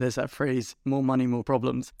there's that phrase, more money, more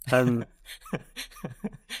problems. I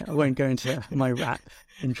won't go into my rap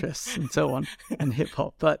interests and so on and hip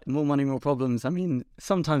hop, but more money, more problems. I mean,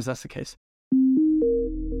 sometimes that's the case.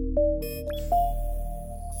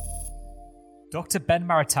 Dr. Ben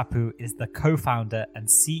Maruthappu is the co-founder and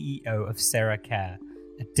CEO of Cera,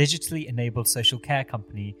 a digitally enabled social care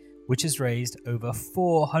company which has raised over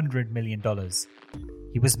 $400 million.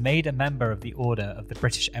 He was made a member of the Order of the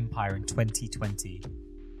British Empire in 2020.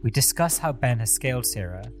 We discuss how Ben has scaled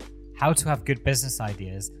Cera, how to have good business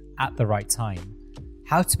ideas at the right time,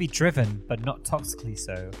 how to be driven but not toxically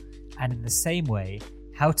so, and in the same way,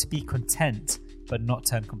 how to be content but not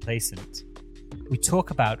turn complacent. We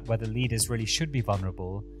talk about whether leaders really should be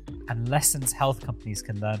vulnerable and lessons health companies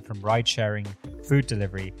can learn from ride-sharing, food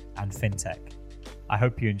delivery, and fintech. I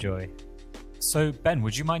hope you enjoy. So, Ben,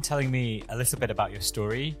 would you mind telling me a little bit about your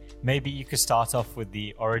story? Maybe you could start off with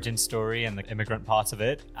the origin story and the immigrant part of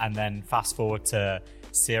it, and then fast forward to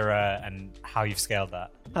Cera and how you've scaled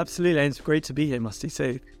that. Absolutely. It's great to be here, Musty.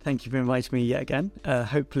 So thank you for inviting me yet again.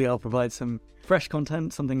 Hopefully I'll provide some fresh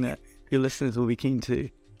content, something that your listeners will be keen to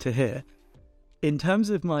hear. In terms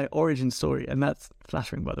of my origin story, and that's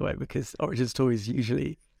flattering, by the way, because origin stories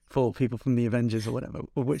usually for people from the Avengers or whatever,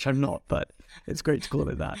 of which I'm not, but it's great to call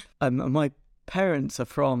it that. My parents are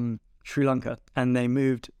from Sri Lanka, and they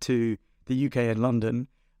moved to the UK and London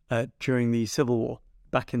during the Civil War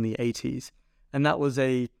back in the 80s. And that was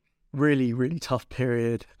a really, really tough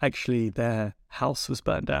period. Actually, their house was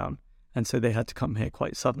burnt down, and so they had to come here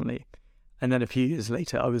quite suddenly. And then a few years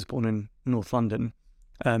later, I was born in North London,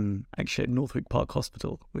 actually at Northwick Park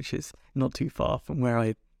Hospital, which is not too far from where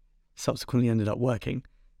I subsequently ended up working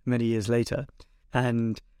many years later.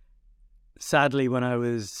 And sadly, when I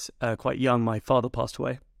was quite young, my father passed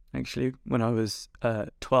away, actually, when I was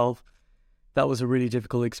 12. That was a really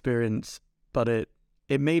difficult experience, but it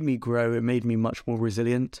made me grow. It made me much more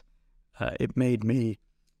resilient. It made me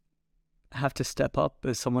have to step up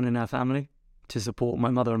as someone in our family to support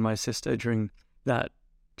my mother and my sister during that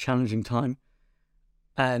challenging time.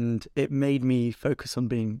 And it made me focus on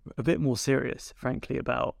being a bit more serious, frankly,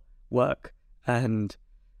 about work and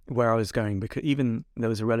where I was going, because even there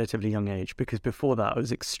was a relatively young age, because before that I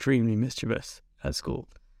was extremely mischievous at school.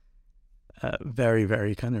 Very,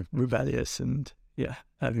 very kind of rebellious, and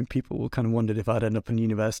I mean, people kind of wondered if I'd end up in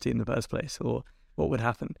university in the first place or what would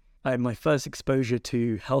happen. My first exposure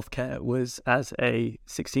to healthcare was as a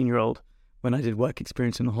 16-year-old when I did work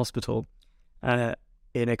experience in a hospital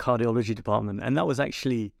in a cardiology department. And that was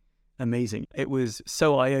actually amazing. It was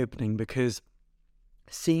so eye-opening because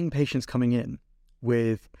seeing patients coming in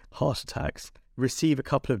with heart attacks, receive a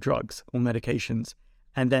couple of drugs or medications,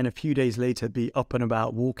 and then a few days later be up and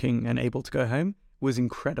about walking and able to go home was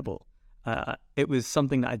incredible. It was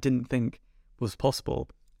something that I didn't think was possible.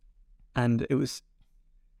 And it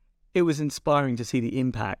was inspiring to see the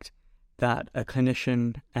impact that a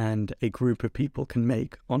clinician and a group of people can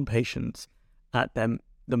make on patients at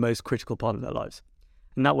the most critical part of their lives.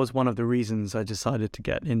 And that was one of the reasons I decided to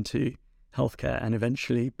get into healthcare and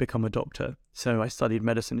eventually become a doctor. So I studied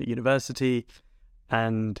medicine at university,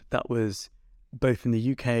 and that was both in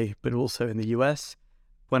the UK but also in the US.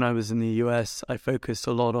 When I was in the US, I focused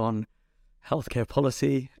a lot on healthcare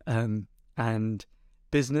policy and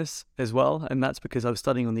business as well. And that's because I was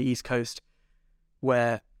studying on the East Coast,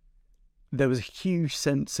 where there was a huge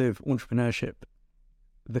sense of entrepreneurship.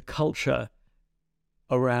 The culture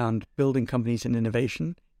around building companies and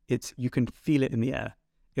innovation, you can feel it in the air.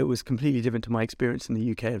 It was completely different to my experience in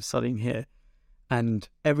the UK of studying here. And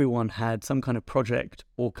everyone had some kind of project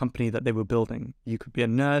or company that they were building. You could be a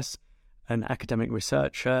nurse, an academic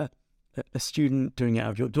researcher, a student doing it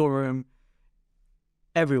out of your dorm room.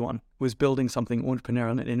 Everyone was building something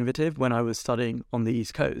entrepreneurial and innovative when I was studying on the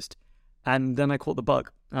East Coast. And then I caught the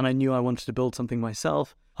bug, and I knew I wanted to build something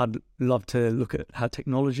myself. I'd love to look at how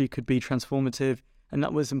technology could be transformative. And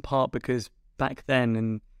that was in part because back then,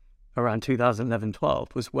 in around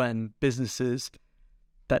 2011-12, was when businesses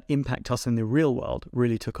that impact us in the real world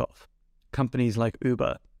really took off. Companies like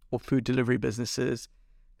Uber or food delivery businesses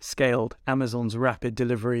scaled. Amazon's rapid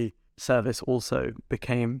delivery service also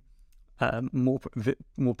became more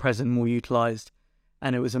present, more utilized.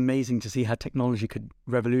 And it was amazing to see how technology could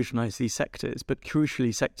revolutionize these sectors, but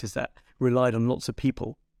crucially sectors that relied on lots of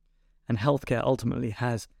people. And healthcare ultimately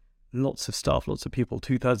has lots of staff, lots of people.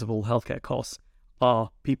 2/3 of all healthcare costs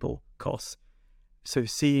are people costs. So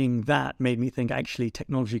seeing that made me think actually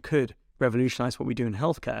technology could revolutionize what we do in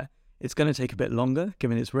healthcare. It's going to take a bit longer,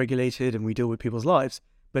 given it's regulated and we deal with people's lives,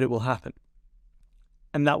 but it will happen.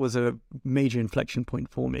 And that was a major inflection point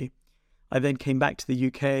for me. I then came back to the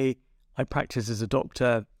UK. I practiced as a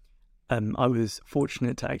doctor. I was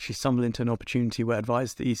fortunate to actually stumble into an opportunity where I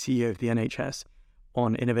advised the CEO of the NHS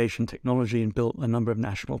on innovation technology and built a number of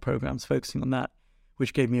national programs focusing on that,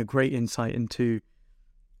 which gave me a great insight into,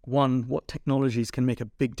 one, what technologies can make a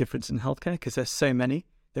big difference in healthcare, because there's so many.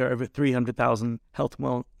 There are over 300,000 health and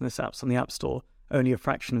wellness apps on the App Store. Only a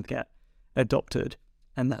fraction of them get adopted.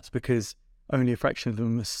 And that's because only a fraction of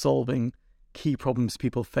them are solving key problems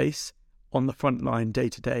people face on the front line day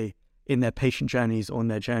to day in their patient journeys or in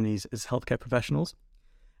their journeys as healthcare professionals.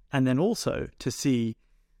 And then also to see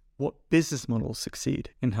what business models succeed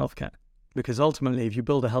in healthcare. Because ultimately, if you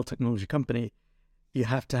build a health technology company, you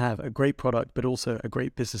have to have a great product, but also a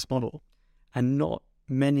great business model. And not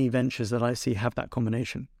many ventures that I see have that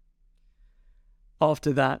combination.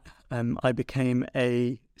 After that, I became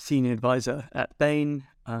a senior advisor at Bain,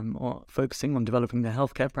 focusing on developing their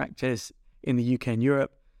healthcare practice in the UK and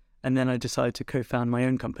Europe. And then I decided to co-found my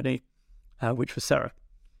own company, which was Cera.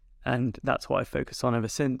 And that's what I focused on ever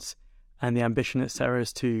since. And the ambition at Cera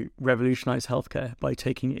is to revolutionize healthcare by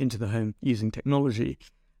taking it into the home using technology.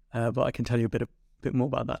 But I can tell you a bit more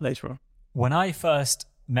about that later on. When I first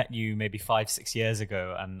met you maybe 5-6 years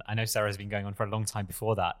ago, and I know Cera's been going on for a long time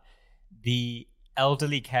before that, the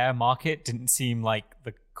elderly care market didn't seem like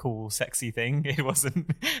the cool, sexy thing. It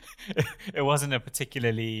wasn't a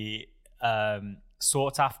particularly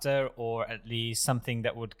sought after, or at least something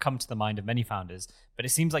that would come to the mind of many founders. But it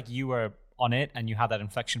seems like you were on it and you had that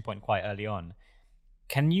inflection point quite early on.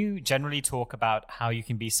 Can you generally talk about how you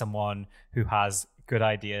can be someone who has good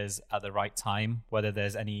ideas at the right time, whether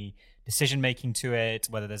there's any decision making to it,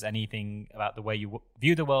 whether there's anything about the way you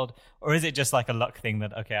view the world, or is it just like a luck thing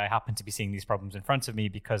that, okay, I happen to be seeing these problems in front of me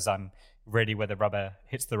because I'm really where the rubber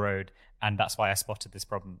hits the road, and that's why I spotted this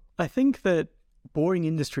problem? I think that boring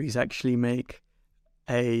industries actually make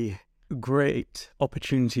a great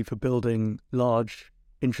opportunity for building large,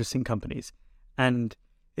 interesting companies. And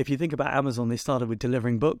if you think about Amazon, they started with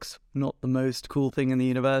delivering books, not the most cool thing in the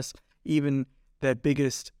universe. Even their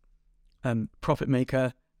biggest profit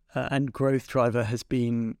maker and growth driver has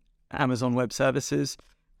been Amazon Web Services,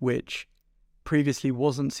 which previously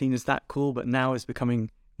wasn't seen as that cool, but now is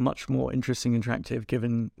becoming much more interesting and attractive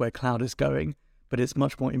given where cloud is going. But it's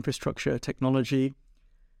much more infrastructure technology.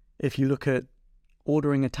 If you look at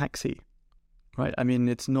ordering a taxi, right? I mean,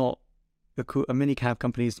 it's not a minicab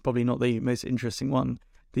company is probably not the most interesting one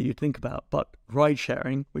that you'd think about, but ride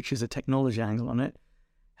sharing, which is a technology angle on it,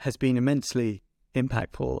 has been immensely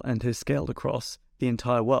impactful and has scaled across the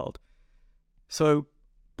entire world. So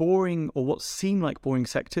boring, or what seem like boring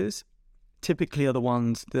sectors, typically are the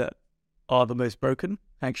ones that are the most broken,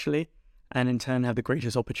 actually, and in turn have the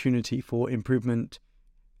greatest opportunity for improvement,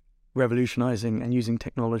 revolutionizing and using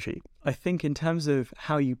technology. I think in terms of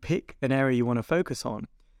how you pick an area you want to focus on,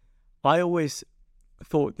 I always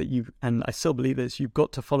thought that and I still believe this, you've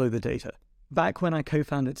got to follow the data. Back when I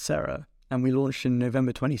co-founded Cera and we launched in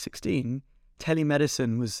November 2016,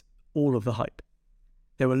 telemedicine was all of the hype.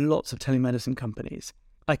 There were lots of telemedicine companies.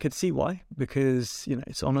 I could see why, because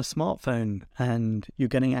it's on a smartphone and you're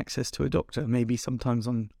getting access to a doctor, maybe sometimes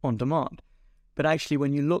on demand. But actually,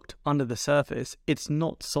 when you looked under the surface, it's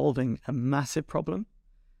not solving a massive problem.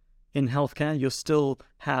 In healthcare, you'll still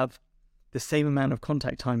have the same amount of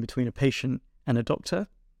contact time between a patient and a doctor.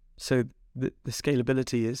 So the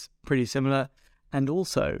scalability is pretty similar. And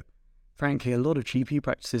also, frankly, a lot of GP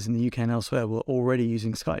practices in the UK and elsewhere were already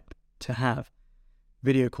using Skype to have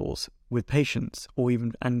video calls with patients,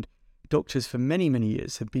 and doctors for many, many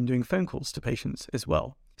years have been doing phone calls to patients as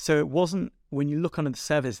well. So it wasn't, when you look under the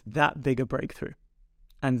surface, that big a breakthrough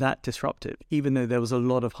and that disruptive, even though there was a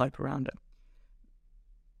lot of hype around it.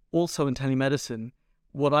 Also in telemedicine,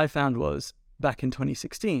 what I found was, back in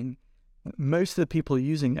 2016, most of the people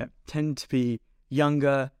using it tend to be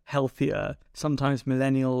younger, healthier, sometimes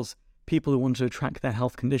millennials, people who want to track their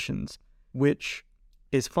health conditions, which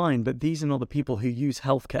is fine, but these are not the people who use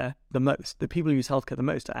healthcare the most. The people who use healthcare the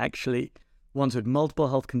most are actually ones with multiple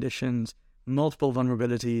health conditions, multiple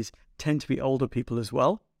vulnerabilities, tend to be older people as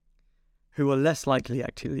well, who are less likely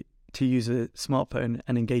actually to use a smartphone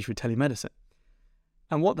and engage with telemedicine.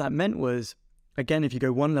 And what that meant was, again, if you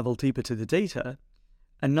go one level deeper to the data,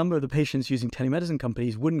 a number of the patients using telemedicine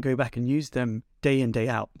companies wouldn't go back and use them day in, day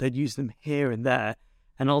out. They'd use them here and there.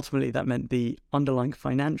 And ultimately, that meant the underlying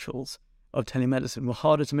financials of telemedicine were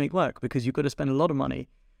harder to make work because you've got to spend a lot of money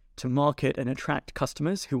to market and attract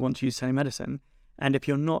customers who want to use telemedicine. And if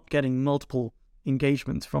you're not getting multiple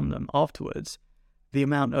engagements from them afterwards, the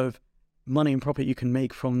amount of money and profit you can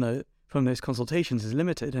make from those consultations is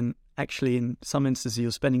limited. And actually, in some instances,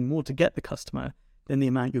 you're spending more to get the customer than the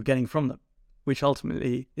amount you're getting from them. which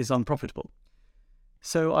ultimately is unprofitable.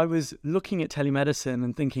 So I was looking at telemedicine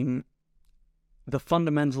and thinking the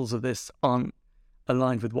fundamentals of this aren't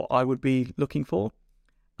aligned with what I would be looking for.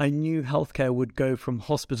 I knew healthcare would go from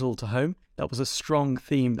hospital to home. That was a strong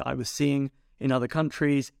theme that I was seeing in other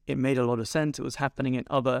countries. It made a lot of sense. It was happening in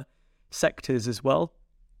other sectors as well.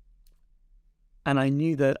 And I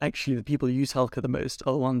knew that actually the people who use healthcare the most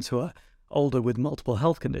are the ones who are older with multiple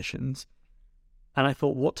health conditions. And I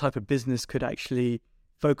thought, what type of business could actually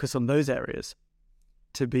focus on those areas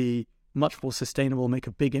to be much more sustainable, make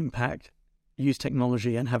a big impact, use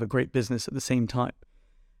technology and have a great business at the same time?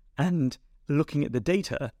 And looking at the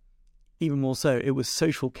data, even more so, it was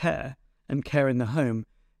social care and care in the home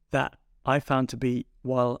that I found to be,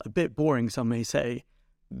 while a bit boring, some may say,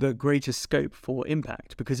 the greatest scope for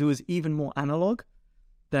impact, because it was even more analog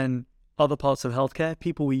than other parts of healthcare.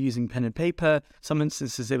 People were using pen and paper. Some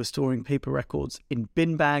instances, they were storing paper records in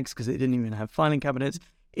bin bags because they didn't even have filing cabinets.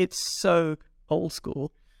 It's so old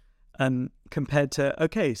school compared to,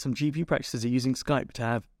 okay, some GP practices are using Skype to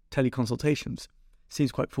have teleconsultations.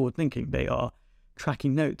 Seems quite forward-thinking. They are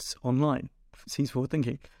tracking notes online. Seems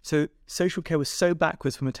forward-thinking. So social care was so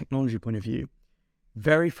backwards from a technology point of view,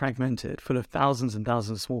 very fragmented, full of thousands and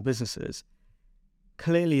thousands of small businesses.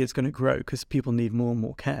 Clearly it's going to grow because people need more and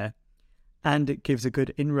more care. And it gives a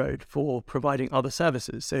good inroad for providing other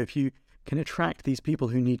services. So if you can attract these people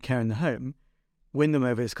who need care in the home, win them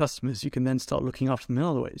over as customers, you can then start looking after them in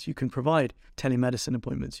other ways. You can provide telemedicine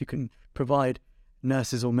appointments. You can provide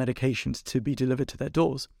nurses or medications to be delivered to their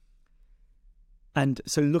doors. And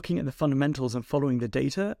so looking at the fundamentals and following the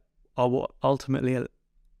data are what ultimately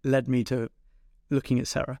led me to looking at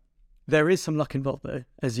Cera. There is some luck involved though,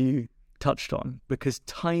 as you touched on, because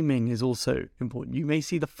timing is also important. You may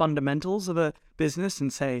see the fundamentals of a business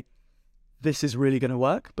and say, this is really going to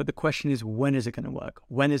work, but the question is, when is it going to work?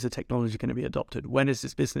 When is the technology going to be adopted? When is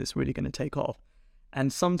this business really going to take off?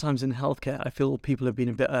 And sometimes in healthcare, I feel people have been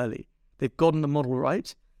a bit early. They've gotten the model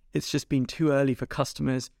right. It's just been too early for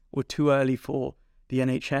customers or too early for the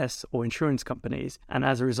NHS or insurance companies. And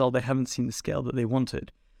as a result, they haven't seen the scale that they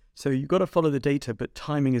wanted. So you've got to follow the data, but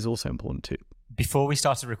timing is also important too. Before we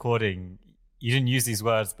started recording, you didn't use these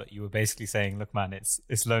words, but you were basically saying, look, man,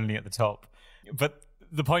 it's lonely at the top. But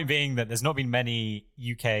the point being that there's not been many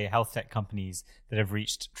UK health tech companies that have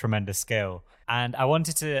reached tremendous scale. And I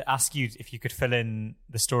wanted to ask you if you could fill in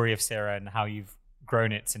the story of Cera and how you've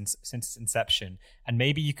grown it since its inception. And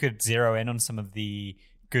maybe you could zero in on some of the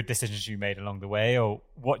good decisions you made along the way, or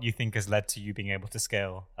what you think has led to you being able to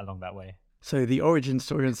scale along that way. So the origin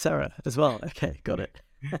story on Cera as well. Okay, got it.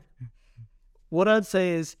 What I'd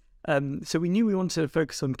say is, so we knew we wanted to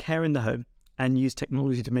focus on care in the home and use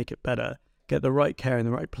technology to make it better, get the right care in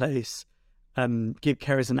the right place, give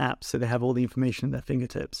carers an app so they have all the information at their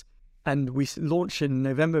fingertips. And we launched in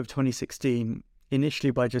November of 2016,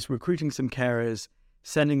 initially by just recruiting some carers,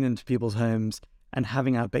 sending them to people's homes, and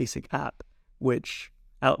having our basic app, which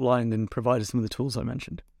outlined and provided some of the tools I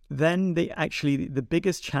mentioned. Then the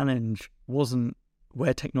biggest challenge wasn't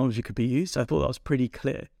where technology could be used. I thought that was pretty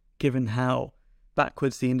clear, given how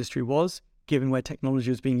backwards the industry was, given where technology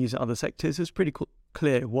was being used in other sectors. It was pretty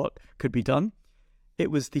clear what could be done.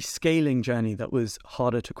 It was the scaling journey that was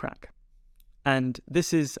harder to crack. And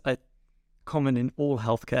this is common in all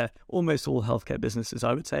healthcare, almost all healthcare businesses,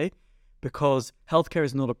 I would say, because healthcare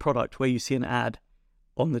is not a product where you see an ad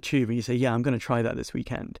on the tube and you say, yeah, I'm going to try that this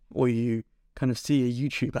weekend. Or you kind of see a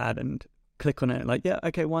YouTube ad and click on it like, yeah,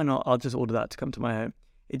 okay, why not? I'll just order that to come to my home.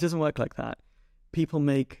 It doesn't work like that. People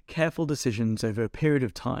make careful decisions over a period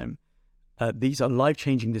of time. These are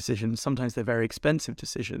life-changing decisions. Sometimes they're very expensive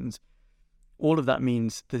decisions. All of that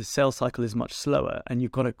means the sales cycle is much slower and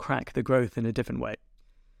you've got to crack the growth in a different way.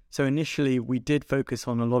 So initially, we did focus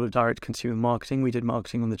on a lot of direct consumer marketing. We did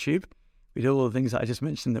marketing on the tube. We did all the things that I just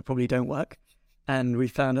mentioned that probably don't work. And we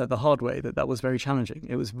found out the hard way that was very challenging.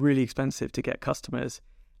 It was really expensive to get customers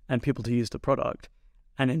and people to use the product,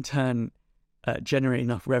 and in turn, generate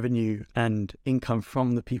enough revenue and income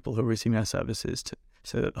from the people who are receiving our services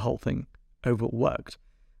so that the whole thing overall worked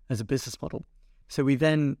as a business model. So we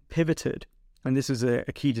then pivoted, and this was a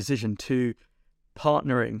key decision, to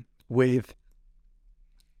partnering with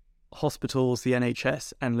hospitals, the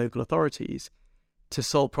NHS, and local authorities to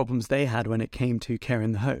solve problems they had when it came to care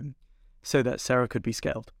in the home, so that Cera could be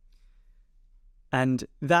scaled. And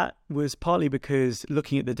that was partly because,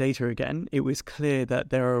 looking at the data again, it was clear that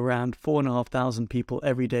there are around 4,500 people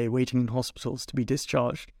every day waiting in hospitals to be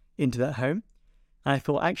discharged into their home. And I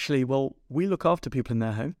thought, actually, well, we look after people in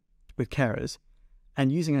their home with carers,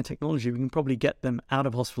 and using our technology, we can probably get them out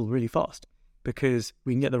of hospital really fast, because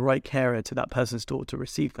we can get the right carer to that person's door to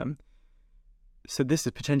receive them. so this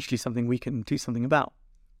is potentially something we can do something about.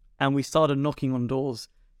 And we started knocking on doors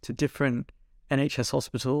to different NHS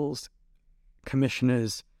hospitals,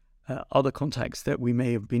 commissioners, other contacts that we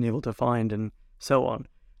may have been able to find, and so on.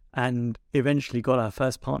 And eventually got our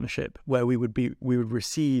first partnership where we would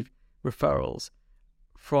receive referrals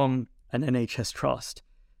from an NHS trust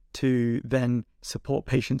to then support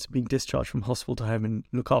patients being discharged from hospital to home and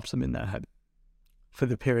look after them in their home for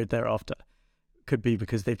the period thereafter. Could be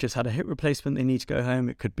because they've just had a hip replacement, they need to go home.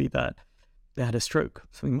 It could be that they had a stroke,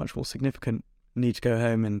 something much more significant, need to go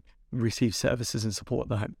home and receive services and support at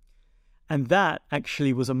the home. And that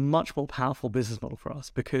actually was a much more powerful business model for us,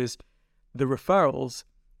 because the referrals,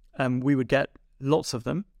 we would get lots of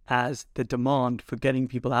them as the demand for getting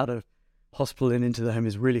people out of hospital and into the home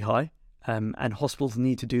is really high. And hospitals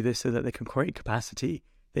need to do this so that they can create capacity,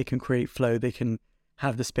 they can create flow, they can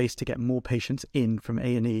have the space to get more patients in from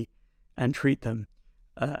A&E and treat them.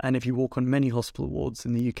 And if you walk on many hospital wards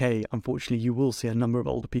in the UK, unfortunately, you will see a number of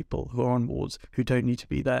older people who are on wards who don't need to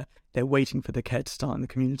be there. They're waiting for the care to start in the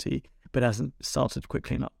community, but hasn't started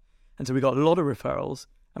quickly enough. And so we got a lot of referrals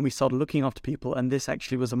and we started looking after people. And this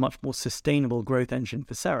actually was a much more sustainable growth engine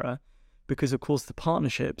for Cera, because, of course, the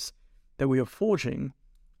partnerships that we are forging,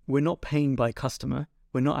 we're not paying by customer.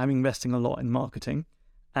 We're not investing a lot in marketing.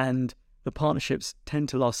 And the partnerships tend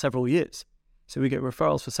to last several years. So we get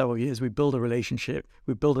referrals for several years, we build a relationship,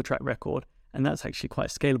 we build a track record, and that's actually quite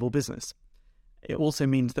a scalable business. It also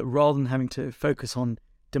means that rather than having to focus on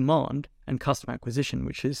demand and customer acquisition,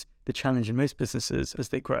 which is the challenge in most businesses as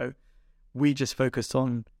they grow, we just focused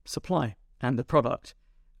on supply and the product.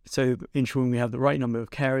 So ensuring we have the right number of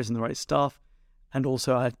carers and the right staff, and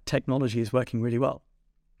also our technology is working really well.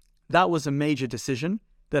 That was a major decision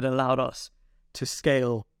that allowed us to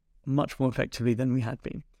scale much more effectively than we had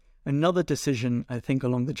been. Another decision, I think,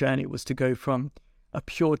 along the journey was to go from a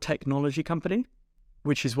pure technology company,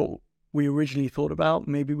 which is what we originally thought about.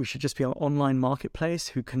 Maybe we should just be an online marketplace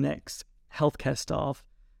who connects healthcare staff,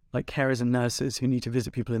 like carers and nurses who need to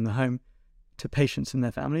visit people in the home, to patients and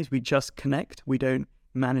their families. We just connect. We don't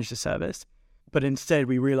manage the service. But instead,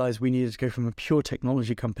 we realized we needed to go from a pure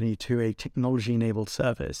technology company to a technology-enabled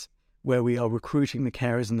service where we are recruiting the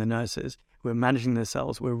carers and the nurses. We're managing their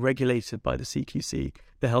cells. We're regulated by the CQC,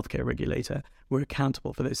 the healthcare regulator. We're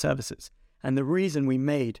accountable for those services. And the reason we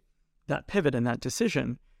made that pivot and that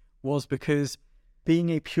decision was because being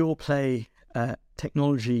a pure play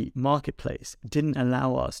technology marketplace didn't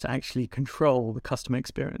allow us to actually control the customer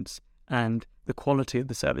experience and the quality of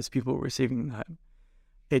the service people were receiving in the home.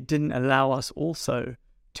 It didn't allow us also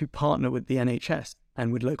to partner with the NHS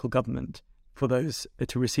and with local government for those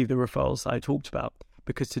to receive the referrals I talked about,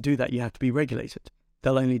 because to do that, you have to be regulated.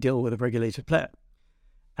 They'll only deal with a regulated player.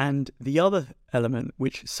 And the other element,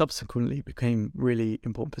 which subsequently became really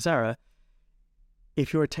important for Cera,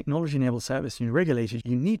 if you're a technology-enabled service and you're regulated,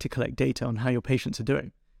 you need to collect data on how your patients are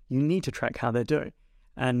doing. You need to track how they're doing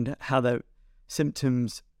and how their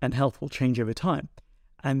symptoms and health will change over time.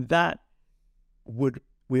 And that we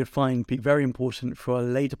would find be very important for a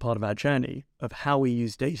later part of our journey of how we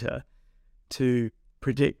use data to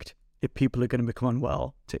predict if people are going to become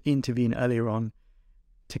unwell, to intervene earlier on,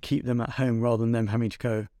 to keep them at home rather than them having to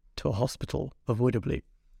go to a hospital avoidably.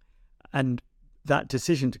 And that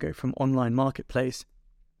decision to go from online marketplace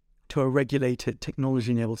to a regulated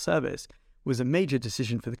technology-enabled service was a major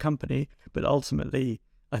decision for the company, but ultimately,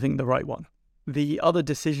 I think the right one. The other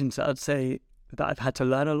decisions that I'd say that I've had to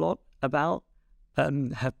learn a lot about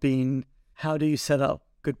have been, how do you set up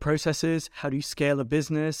good processes? How do you scale a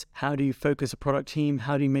business? How do you focus a product team?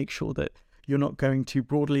 How do you make sure that you're not going too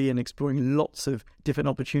broadly and exploring lots of different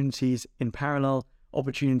opportunities in parallel,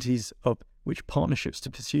 opportunities of which partnerships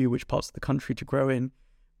to pursue, which parts of the country to grow in,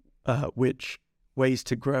 which ways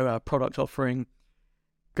to grow our product offering,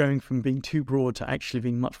 going from being too broad to actually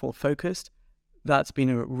being much more focused. That's been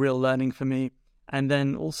a real learning for me. And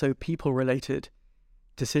then also people-related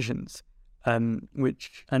decisions,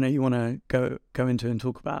 which I know you want to go into and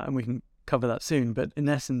talk about, and we can cover that soon. But in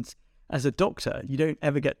essence, as a doctor, you don't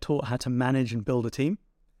ever get taught how to manage and build a team.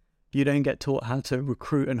 You don't get taught how to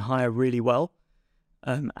recruit and hire really well,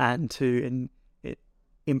 and to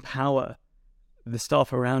empower the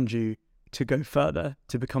staff around you to go further,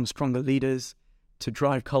 to become stronger leaders, to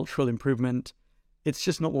drive cultural improvement. It's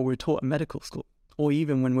just not what we're taught in medical school, or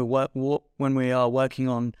even when we are working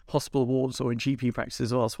on hospital wards or in GP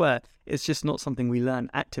practices or elsewhere. It's just not something we learn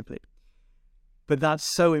actively. But that's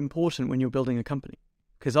so important when you're building a company,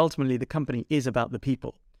 because ultimately the company is about the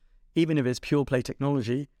people. Even if it's pure play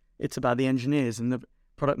technology, it's about the engineers and the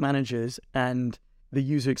product managers and the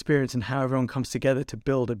user experience and how everyone comes together to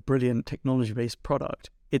build a brilliant technology-based product.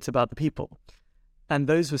 It's about the people. And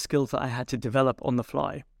those were skills that I had to develop on the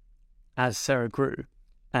fly as Cera grew.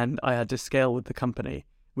 And I had to scale with the company,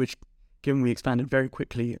 which, given we expanded very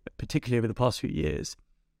quickly, particularly over the past few years,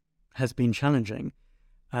 has been challenging.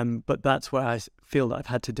 But that's where I feel that I've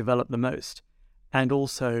had to develop the most. And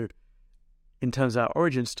also, in terms of our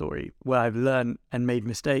origin story, where I've learned and made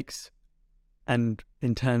mistakes, and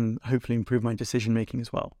in turn, hopefully improve my decision-making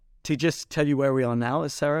as well. To just tell you where we are now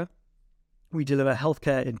as Cera, we deliver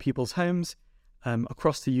healthcare in people's homes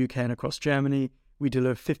across the UK and across Germany. We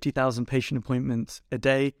deliver 50,000 patient appointments a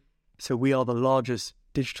day. So we are the largest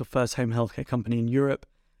digital-first home healthcare company in Europe,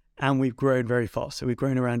 and we've grown very fast. So we've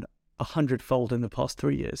grown around 100-fold in the past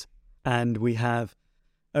 3 years. And we have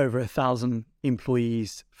over 1,000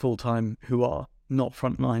 employees full-time who are not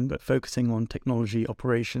frontline, but focusing on technology,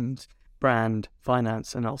 operations, brand,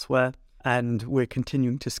 finance, and elsewhere. And we're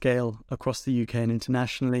continuing to scale across the UK and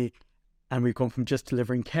internationally. And we've gone from just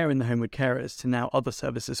delivering care in the home with carers to now other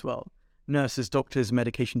services as well. Nurses, doctors,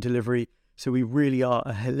 medication delivery. So we really are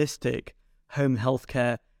a holistic home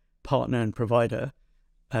healthcare partner and provider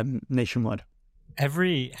nationwide.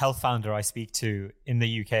 Every health founder I speak to in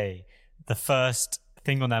the UK, the first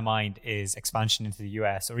thing on their mind is expansion into the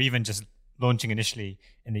US, or even just launching initially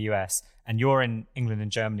in the US. And you're in England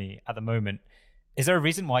and Germany at the moment. Is there a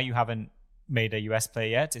reason why you haven't made a US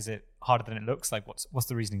play yet? Is it harder than it looks? Like, what's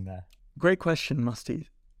the reasoning there? Great question, Musty.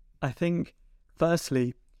 I think,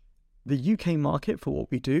 firstly, the UK market for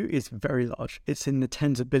what we do is very large. It's in the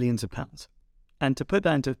tens of billions of pounds. And to put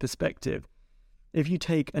that into perspective, if you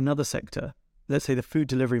take another sector, let's say the food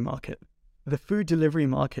delivery market, the food delivery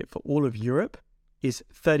market for all of Europe is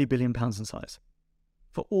 30 billion pounds in size.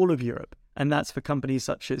 For all of Europe. And that's for companies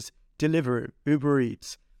such as Deliveroo, Uber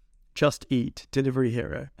Eats, Just Eat, Delivery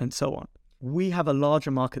Hero, and so on. We have a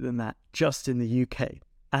larger market than that just in the UK.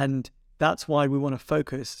 And that's why we want to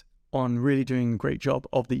focus on really doing a great job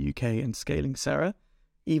of the UK and scaling Cera.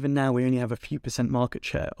 Even now, we only have a few % market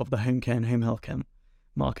share of the home care and home healthcare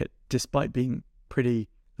market, despite being pretty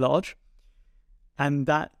large. And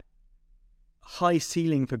that high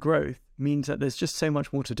ceiling for growth means that there's just so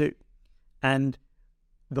much more to do. And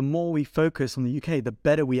the more we focus on the UK, the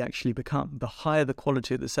better we actually become. The higher the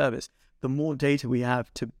quality of the service, the more data we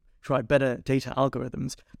have to drive better data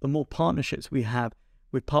algorithms, the more partnerships we have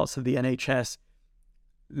with parts of the NHS,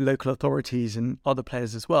 local authorities, and other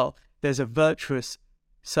players as well. There's a virtuous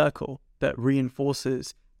circle that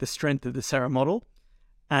reinforces the strength of the Cera model.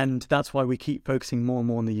 And that's why we keep focusing more and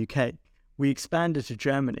more on the UK. We expanded to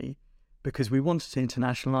Germany because we wanted to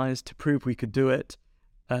internationalize, to prove we could do it.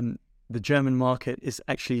 The German market is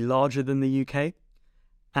actually larger than the UK.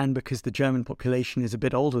 And because the German population is a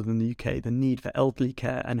bit older than the UK, the need for elderly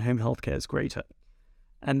care and home health care is greater.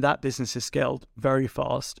 And that business has scaled very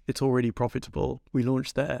fast. It's already profitable. We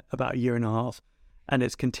launched there about a year and a half, and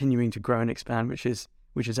it's continuing to grow and expand, which is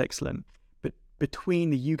excellent. But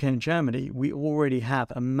between the UK and Germany, we already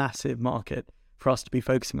have a massive market for us to be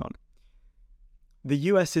focusing on. The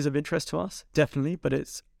US is of interest to us, definitely, but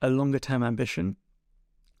it's a longer term ambition.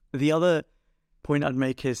 The other point I'd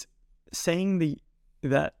make is saying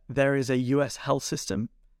that there is a US health system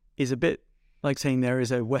is a bit like saying there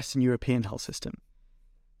is a Western European health system,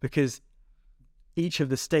 because each of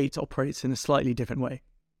the states operates in a slightly different way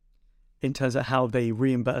in terms of how they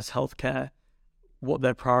reimburse healthcare, what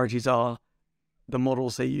their priorities are, the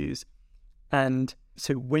models they use. And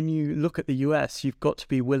so when you look at the US, you've got to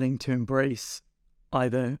be willing to embrace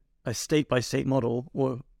either a state-by-state model,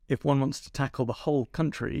 or if one wants to tackle the whole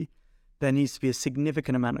country, there needs to be a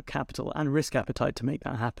significant amount of capital and risk appetite to make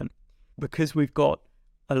that happen. Because we've got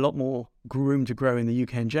a lot more room to grow in the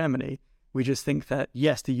UK and Germany, we just think that,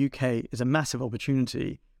 yes, the UK is a massive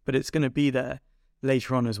opportunity, but it's going to be there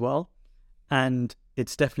later on as well. And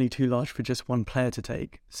it's definitely too large for just one player to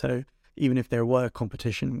take. So even if there were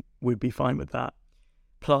competition, we'd be fine with that.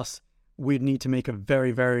 Plus, we'd need to make a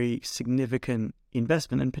very, very significant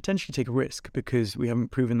investment and potentially take a risk because we haven't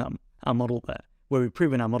proven our model there, where we've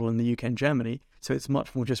proven our model in the UK and Germany. So it's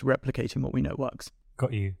much more just replicating what we know works.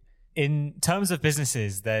 Got you. In terms of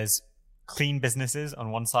businesses, there's clean businesses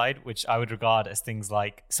on one side, which I would regard as things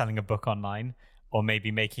like selling a book online, or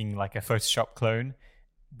maybe making like a Photoshop clone,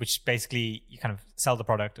 which basically you kind of sell the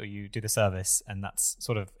product or you do the service, and that's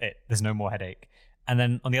sort of it. There's no more headache. And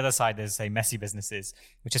then on the other side, there's, say, messy businesses,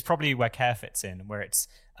 which is probably where care fits in, where it's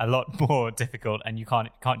a lot more difficult and you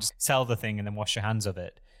can't just sell the thing and then wash your hands of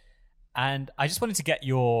it. And I just wanted to get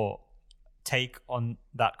your take on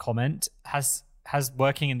that comment. Has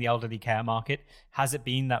working in the elderly care market, has it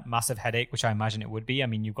been that massive headache, which I imagine it would be? I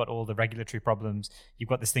mean, you've got all the regulatory problems. You've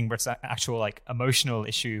got this thing where it's an actual like emotional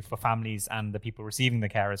issue for families and the people receiving the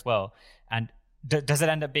care as well. And Does it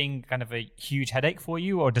end up being kind of a huge headache for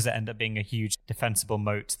you, or does it end up being a huge defensible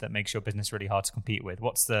moat that makes your business really hard to compete with?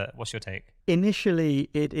 What's your take? Initially,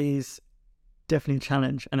 it is definitely a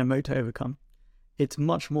challenge and a moat to overcome. It's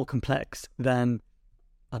much more complex than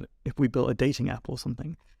if we built a dating app or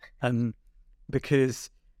something, because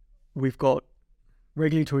we've got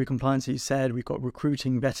regulatory compliance, as you said, we've got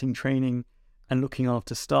recruiting, vetting, training, and looking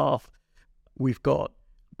after staff. We've got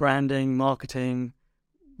branding, marketing,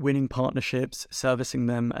 winning partnerships, servicing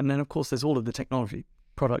them. And then, of course, there's all of the technology,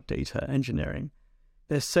 product data, engineering.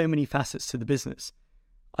 There's so many facets to the business.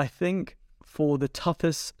 I think for the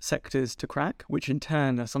toughest sectors to crack, which in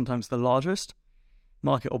turn are sometimes the largest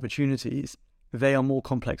market opportunities, they are more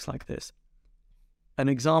complex like this. An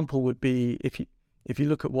example would be if you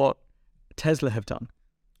look at what Tesla have done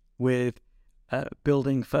with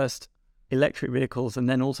building first electric vehicles and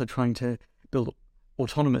then also trying to build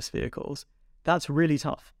autonomous vehicles. That's really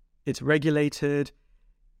tough. It's regulated.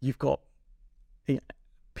 You've got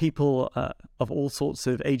people of all sorts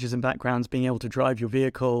of ages and backgrounds being able to drive your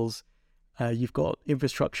vehicles. You've got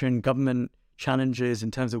infrastructure and government challenges in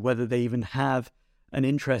terms of whether they even have an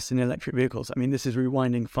interest in electric vehicles. I mean, this is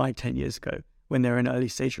rewinding 5-10 years ago when they're in early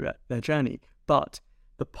stage of their journey. But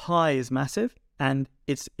the pie is massive and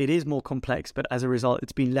it is more complex, but as a result,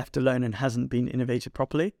 it's been left alone and hasn't been innovated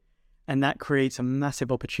properly. And that creates a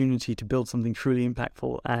massive opportunity to build something truly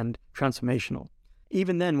impactful and transformational.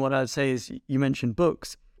 Even then, what I'd say is, you mentioned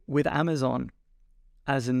books. With Amazon,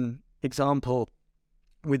 as an example,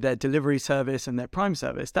 with their delivery service and their Prime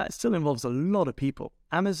service, that still involves a lot of people.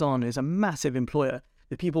 Amazon is a massive employer.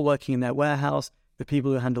 The people working in their warehouse, the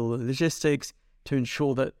people who handle the logistics to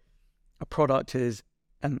ensure that a product is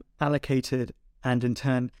allocated and in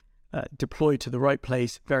turn deployed to the right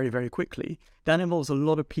place very, very quickly. That involves a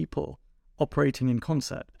lot of people operating in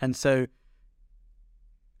concert. And so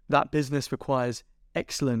that business requires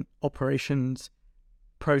excellent operations,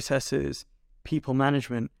 processes, people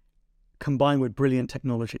management, combined with brilliant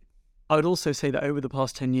technology. I would also say that over the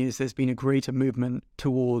past 10 years, there's been a greater movement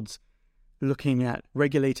towards looking at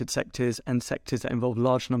regulated sectors and sectors that involve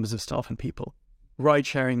large numbers of staff and people.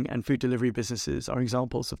 Ride-sharing and food delivery businesses are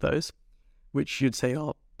examples of those, which you'd say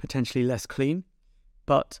are potentially less clean.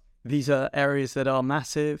 But these are areas that are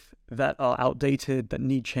massive, that are outdated, that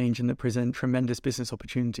need change, and that present tremendous business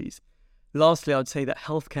opportunities. Lastly, I would say that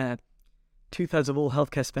healthcare, 2/3 of all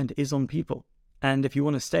healthcare spend is on people. And if you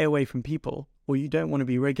want to stay away from people, or you don't want to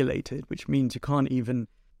be regulated, which means you can't even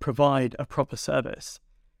provide a proper service,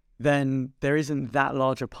 then there isn't that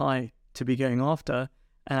large a pie to be going after.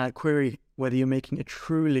 And I'd query whether you're making a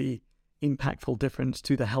truly impactful difference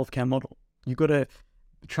to the healthcare model. You've got to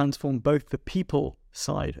transform both the people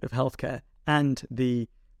side of healthcare and the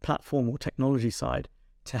platform or technology side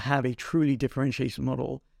to have a truly differentiated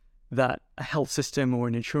model that a health system or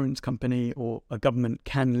an insurance company or a government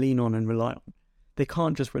can lean on and rely on. They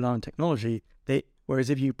can't just rely on technology. Whereas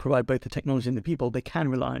if you provide both the technology and the people, they can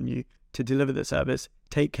rely on you to deliver the service,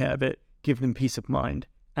 take care of it, give them peace of mind,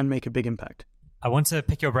 and make a big impact. I want to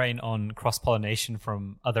pick your brain on cross-pollination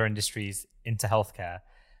from other industries into healthcare.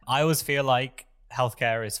 I always feel like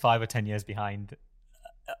healthcare is 5 or 10 years behind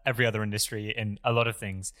every other industry in a lot of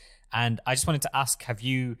things. And I just wanted to ask, have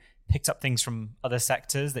you picked up things from other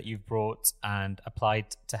sectors that you've brought and applied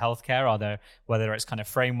to healthcare? Are there, whether it's kind of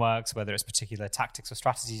frameworks, whether it's particular tactics or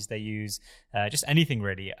strategies they use, just anything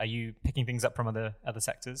really? Are you picking things up from other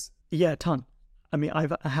sectors? Yeah, a ton. I mean,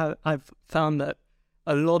 I've found that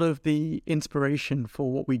a lot of the inspiration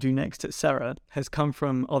for what we do next at Cera has come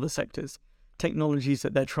from other sectors, technologies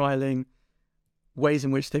that they're trialing, ways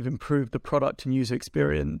in which they've improved the product and user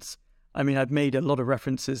experience. I mean, I've made a lot of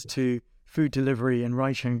references to food delivery and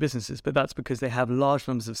ride-sharing businesses, but that's because they have large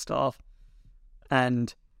numbers of staff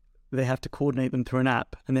and they have to coordinate them through an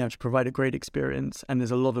app and they have to provide a great experience. And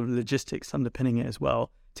there's a lot of logistics underpinning it as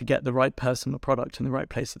well to get the right person or product in the right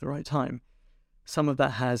place at the right time. Some of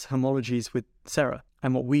that has homologies with Cera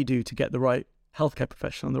and what we do to get the right healthcare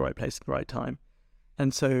professional in the right place at the right time.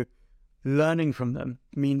 And so learning from them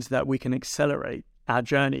means that we can accelerate our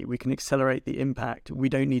journey. We can accelerate the impact. We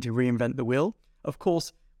don't need to reinvent the wheel. Of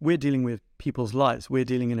course, we're dealing with people's lives. We're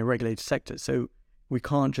dealing in a regulated sector. So we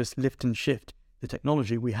can't just lift and shift the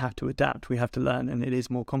technology. We have to adapt. We have to learn, and it is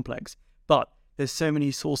more complex. But there's so many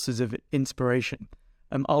sources of inspiration.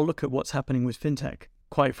 I'll look at what's happening with fintech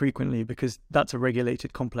quite frequently because that's a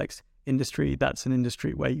regulated, complex industry. That's an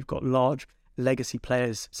industry where you've got large legacy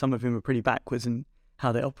players, some of whom are pretty backwards in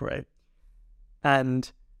how they operate.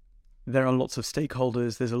 And there are lots of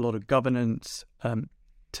stakeholders. There's a lot of governance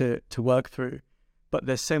to work through. But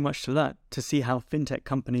there's so much to learn, to see how fintech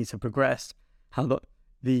companies have progressed, how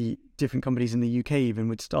the different companies in the UK, even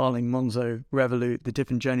with Starling, Monzo, Revolut, the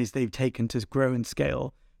different journeys they've taken to grow and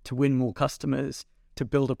scale, to win more customers, to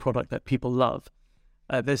build a product that people love.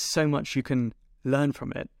 There's so much you can learn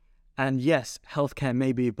from it. And yes, healthcare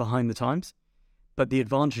may be behind the times, but the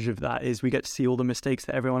advantage of that is we get to see all the mistakes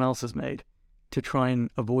that everyone else has made to try and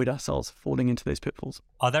avoid ourselves falling into those pitfalls.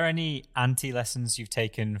 Are there any anti-lessons you've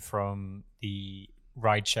taken from the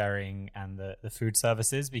ride sharing and the food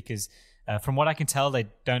services? Because from what I can tell, they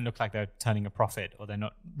don't look like they're turning a profit, or they're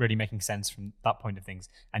not really making sense from that point of things.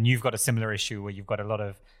 And you've got a similar issue where you've got a lot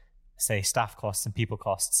of, say, staff costs and people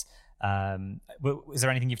costs. Is there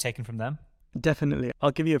anything you've taken from them? Definitely.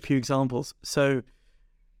 I'll give you a few examples. So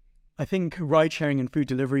I think ride sharing and food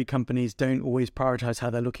delivery companies don't always prioritize how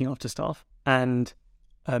they're looking after staff. And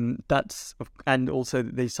also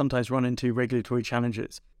they sometimes run into regulatory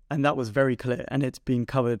challenges. And that was very clear. And it's been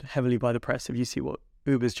covered heavily by the press. If you see what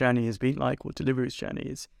Uber's journey has been like, what Deliveroo's journey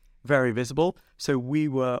is, very visible. So we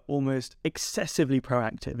were almost excessively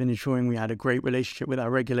proactive in ensuring we had a great relationship with our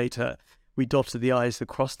regulator. We dotted the I's,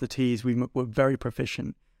 crossed the T's. We were very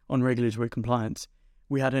proficient on regulatory compliance.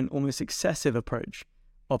 We had an almost excessive approach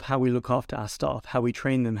of how we look after our staff, how we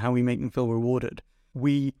train them, how we make them feel rewarded.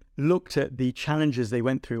 We looked at the challenges they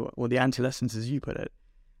went through, or the anti-lessons as you put it,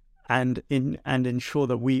 and ensure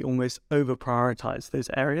that we almost over-prioritize those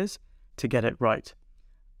areas to get it right.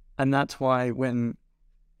 And that's why when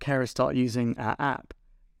carers start using our app,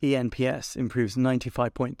 ENPS improves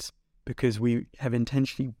 95 points, because we have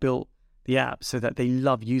intentionally built the app so that they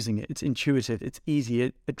love using it. It's intuitive, it's easy,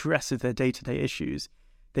 it addresses their day-to-day issues.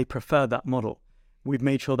 They prefer that model. We've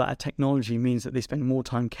made sure that our technology means that they spend more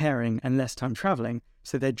time caring and less time traveling,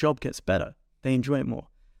 so their job gets better. They enjoy it more,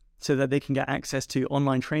 so that they can get access to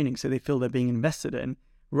online training so they feel they're being invested in,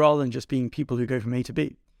 rather than just being people who go from A to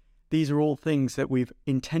B. These are all things that we've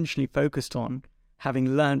intentionally focused on,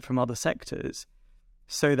 having learned from other sectors,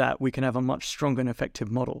 so that we can have a much stronger and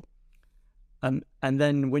effective model. And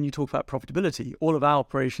then when you talk about profitability, all of our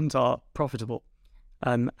operations are profitable.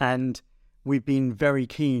 And we've been very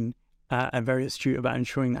keen and very astute about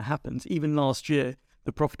ensuring that happens. Even last year,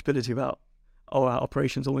 the profitability of our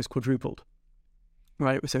operations almost quadrupled,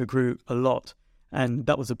 right? So it grew a lot. And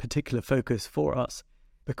that was a particular focus for us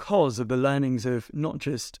because of the learnings of not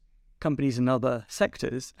just companies in other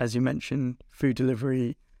sectors, as you mentioned, food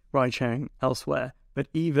delivery, ride sharing elsewhere, but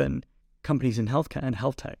even companies in healthcare and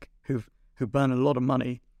health tech who burn a lot of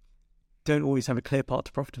money, don't always have a clear path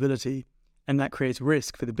to profitability, and that creates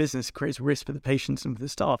risk for the business, creates risk for the patients and for the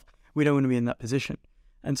staff. We don't want to be in that position.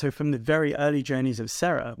 And so from the very early journeys of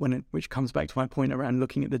Cera, which comes back to my point around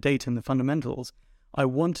looking at the data and the fundamentals, I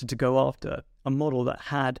wanted to go after a model that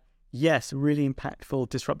had, yes, really impactful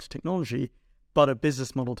disruptive technology, but a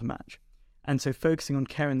business model to match. And so focusing on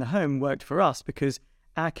care in the home worked for us because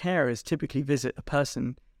our carers typically visit a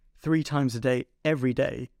person 3 times a day, every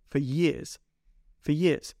day, for years,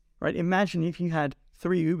 right? Imagine if you had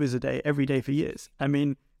 3 Ubers a day, every day for years. I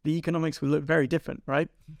mean, the economics would look very different, right?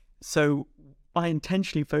 So I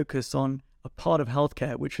intentionally focused on a part of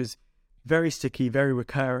healthcare, which is very sticky, very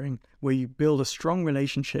recurring, where you build a strong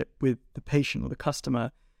relationship with the patient or the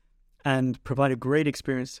customer and provide a great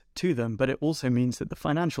experience to them, but it also means that the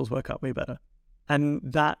financials work out way better. And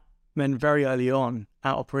that meant very early on,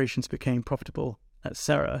 our operations became profitable at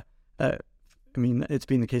Cera. It's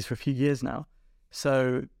been the case for a few years now.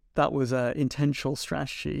 So that was an intentional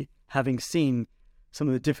strategy, having seen some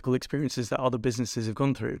of the difficult experiences that other businesses have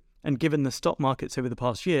gone through. And given the stock markets over the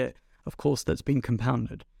past year, of course, that's been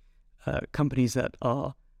compounded. Companies that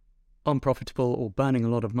are unprofitable or burning a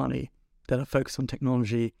lot of money, that are focused on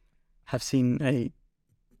technology, have seen a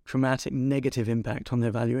dramatic negative impact on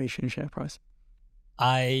their valuation and share price.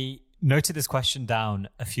 I noted this question down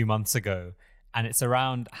a few months ago, and it's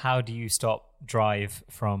around how do you stop drive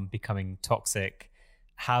from becoming toxic?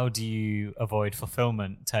 How do you avoid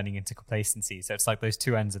fulfillment turning into complacency? So it's like those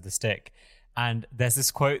two ends of the stick. And there's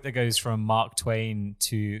this quote that goes from Mark Twain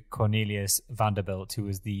to Cornelius Vanderbilt, who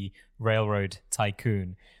was the railroad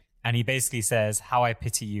tycoon. And he basically says, how I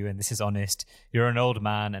pity you, and this is honest. You're an old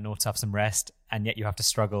man and ought to have some rest, and yet you have to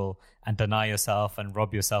struggle and deny yourself and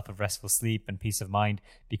rob yourself of restful sleep and peace of mind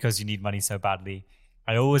because you need money so badly.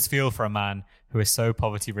 I always feel for a man who is so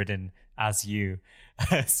poverty-ridden as you.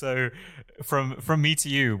 So from me to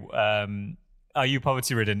you, are you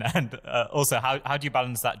poverty-ridden? And also, how do you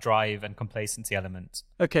balance that drive and complacency element?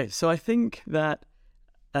 Okay, so I think that,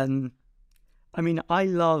 I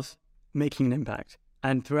love making an impact.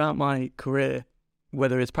 And throughout my career,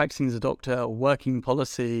 whether it's practicing as a doctor or working in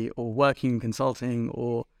policy or working in consulting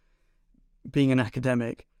or being an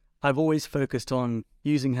academic, I've always focused on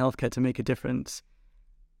using healthcare to make a difference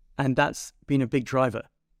And that's been a big driver.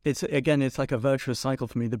 It's like a virtuous cycle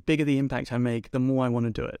for me. The bigger the impact I make, the more I want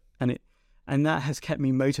to do it. And that has kept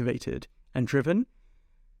me motivated and driven.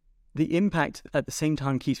 The impact at the same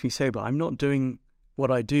time keeps me sober. I'm not doing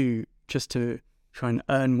what I do just to try and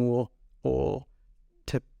earn more or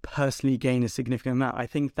to personally gain a significant amount. I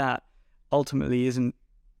think that ultimately isn't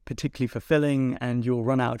particularly fulfilling and you'll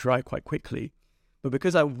run out of drive quite quickly. But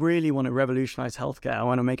because I really want to revolutionize healthcare, I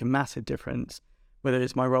want to make a massive difference, whether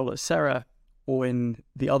it's my role at Cera or in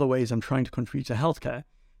the other ways I'm trying to contribute to healthcare,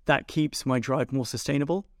 that keeps my drive more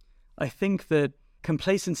sustainable. I think that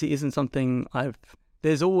complacency isn't something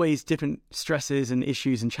there's always different stresses and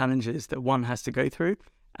issues and challenges that one has to go through.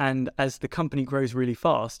 And as the company grows really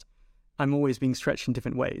fast, I'm always being stretched in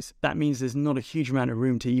different ways. That means there's not a huge amount of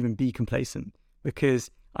room to even be complacent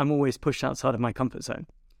because I'm always pushed outside of my comfort zone.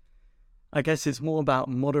 I guess it's more about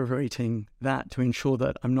moderating that to ensure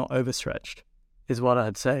that I'm not overstretched, is what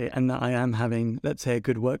I'd say, and that I am having, let's say, a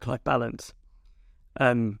good work-life balance,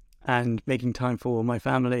 and making time for my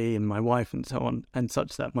family and my wife and so on, and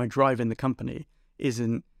such that my drive in the company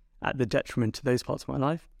isn't at the detriment to those parts of my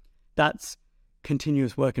life. That's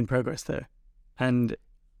continuous work in progress there. And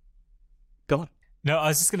go on. No, I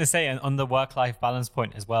was just going to say, on the work-life balance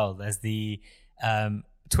point as well, there's the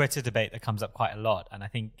Twitter debate that comes up quite a lot, and I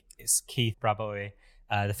think it's Keith Rabois,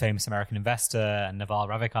 the famous American investor, and Naval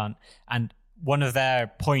Ravikant, and one of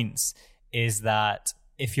their points is that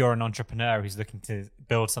if you're an entrepreneur who's looking to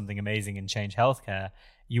build something amazing and change healthcare,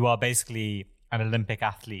 you are basically an Olympic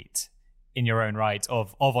athlete in your own right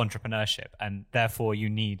of entrepreneurship, and therefore you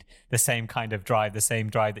need the same kind of drive, the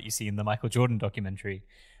same drive that you see in the Michael Jordan documentary,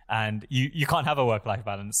 and you can't have a work-life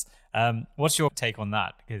balance. What's your take on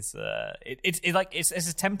that? Because it's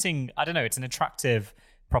a tempting, I don't know, it's an attractive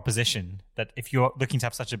proposition that if you're looking to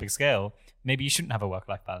have such a big scale, maybe you shouldn't have a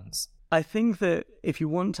work-life balance. I think that if you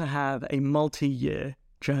want to have a multi-year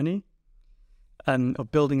journey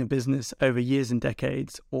of building a business over years and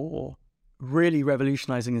decades, or really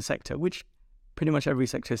revolutionizing a sector, which pretty much every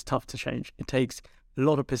sector is tough to change. It takes a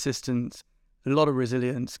lot of persistence, a lot of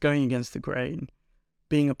resilience, going against the grain,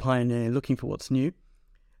 being a pioneer, looking for what's new.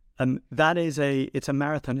 It's a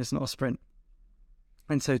marathon, it's not a sprint.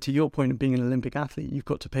 And so to your point of being an Olympic athlete, you've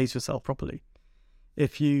got to pace yourself properly.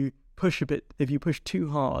 If you push too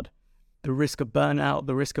hard, the risk of burnout,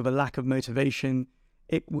 the risk of a lack of motivation,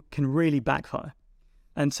 it can really backfire.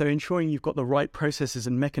 And so ensuring you've got the right processes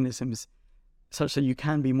and mechanisms such that you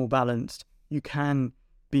can be more balanced, you can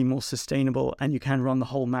be more sustainable, and you can run the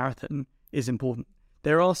whole marathon is important.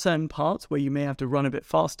 There are certain parts where you may have to run a bit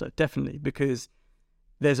faster, definitely, because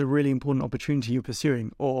there's a really important opportunity you're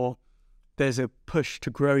pursuing, or there's a push to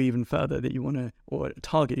grow even further that you want to, or a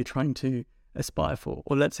target you're trying to aspire for.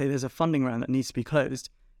 Or let's say there's a funding round that needs to be closed.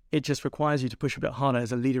 It just requires you to push a bit harder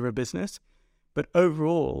as a leader of a business. But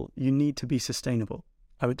overall, you need to be sustainable,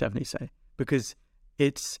 I would definitely say, because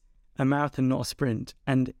it's a marathon, not a sprint.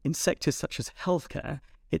 And in sectors such as healthcare,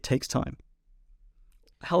 it takes time.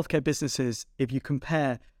 Healthcare businesses, if you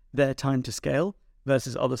compare their time to scale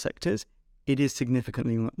versus other sectors, it is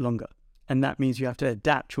significantly longer. And that means you have to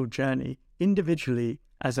adapt your journey individually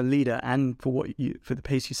as a leader and for the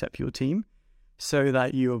pace you set for your team, so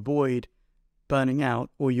that you avoid burning out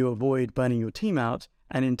or you avoid burning your team out,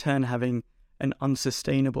 and in turn having an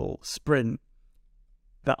unsustainable sprint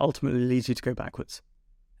that ultimately leads you to go backwards.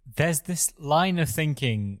 There's this line of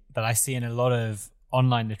thinking that I see in a lot of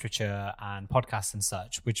online literature and podcasts and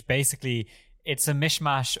such, which basically it's a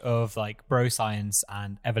mishmash of like bro science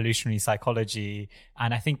and evolutionary psychology.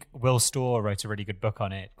 And I think Will Storr wrote a really good book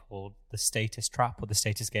on it called The Status Trap or The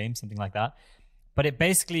Status Game, something like that. But it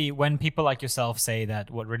basically, when people like yourself say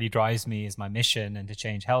that what really drives me is my mission and to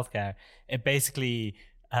change healthcare, it basically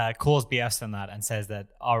calls BS on that and says that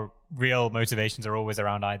our real motivations are always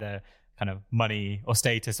around either kind of money or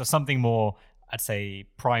status or something more, I'd say,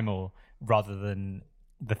 primal rather than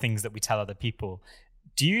the things that we tell other people.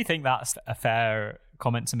 Do you think that's a fair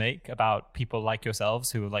comment to make about people like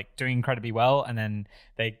yourselves who are like doing incredibly well, and then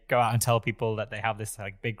they go out and tell people that they have this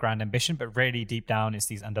like big grand ambition, but really deep down it's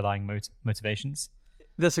these underlying motivations?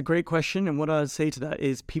 That's a great question. And what I'd say to that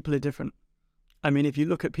is people are different. I mean, if you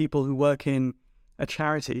look at people who work in a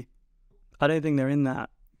charity, I don't think they're in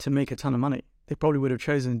that to make a ton of money. They probably would have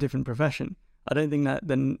chosen a different profession. I don't think that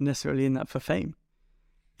they're necessarily in that for fame.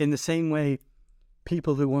 In the same way,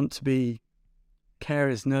 people who want to be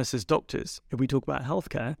carers, nurses, doctors, if we talk about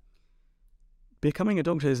healthcare, becoming a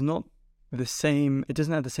doctor is not the same, it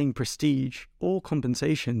doesn't have the same prestige or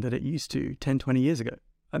compensation that it used to 10, 20 years ago.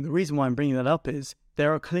 And the reason why I'm bringing that up is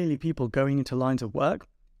there are clearly people going into lines of work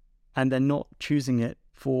and they're not choosing it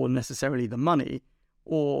for necessarily the money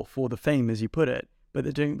or for the fame, as you put it, but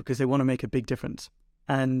they're doing it because they want to make a big difference.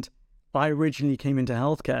 And I originally came into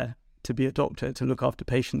healthcare to be a doctor, to look after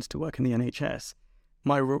patients, to work in the NHS.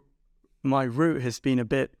 My route has been a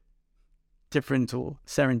bit different or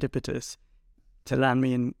serendipitous to land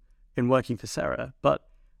me in working for Cera. But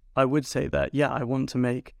I would say that, yeah, I want to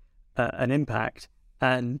make an impact,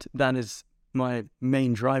 and that is my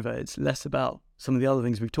main driver. It's less about some of the other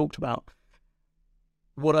things we've talked about.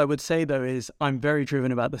 What I would say, though, is I'm very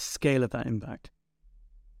driven about the scale of that impact.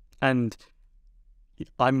 And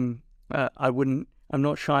I'm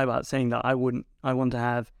not shy about saying that I want to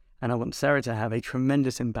have, and I want Cera to have, a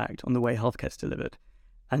tremendous impact on the way healthcare is delivered,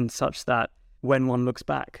 and such that when one looks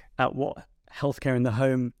back at what healthcare in the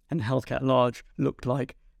home and healthcare at large looked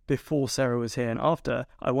like before Cera was here and after,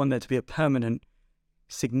 I want there to be a permanent,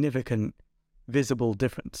 significant, visible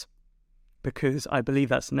difference, because I believe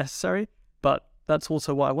that's necessary, but that's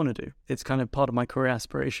also what I want to do. It's kind of part of my career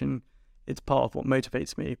aspiration. It's part of what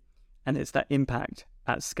motivates me, and it's that impact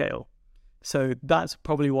at scale. So that's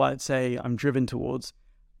probably why I'd say I'm driven towards,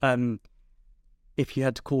 if you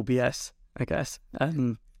had to call BS, I guess.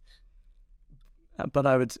 But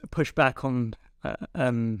I would push back on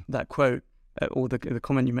that quote or the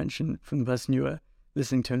comment you mentioned from the person you were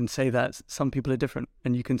listening to, and say that some people are different,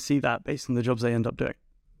 and you can see that based on the jobs they end up doing.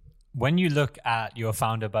 When you look at your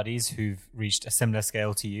founder buddies who've reached a similar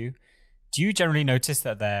scale to you, do you generally notice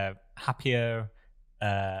that they're happier,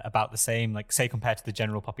 about the same, like say compared to the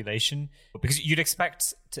general population? Because you'd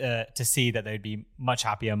expect to see that they'd be much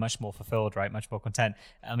happier, much more fulfilled, right? Much more content.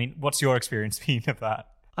 I mean, what's your experience been of that?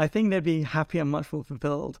 I think they'd be happier, much more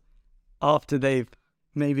fulfilled after they've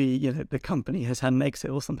maybe, the company has had an exit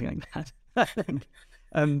or something like that. I think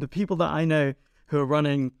the people that I know who are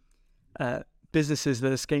running businesses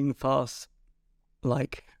that are scaling fast,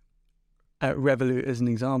 like Revolut as an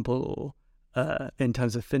example, or in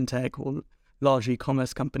terms of fintech, or large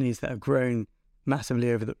e-commerce companies that have grown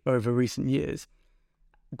massively over recent years,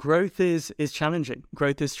 growth is challenging.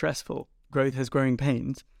 Growth is stressful. Growth has growing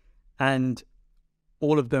pains, and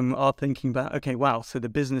all of them are thinking about, okay, wow, so the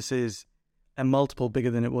business is a multiple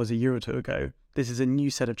bigger than it was a year or two ago. This is a new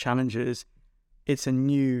set of challenges. It's a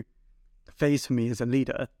new phase for me as a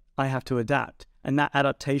leader. I have to adapt. And that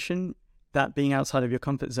adaptation, that being outside of your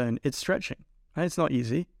comfort zone, it's stretching. Right? It's not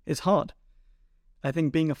easy. It's hard. I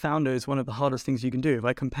think being a founder is one of the hardest things you can do. If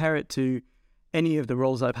I compare it to any of the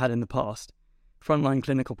roles I've had in the past, frontline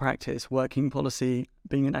clinical practice, working policy,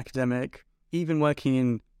 being an academic, even working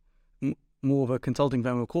in more of a consulting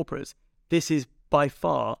firm or corporates, this is by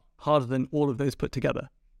far harder than all of those put together.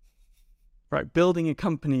 Right? Building a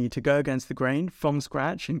company to go against the grain from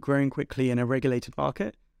scratch and growing quickly in a regulated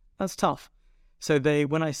market, that's tough. So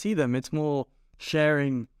when I see them, it's more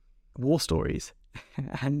sharing war stories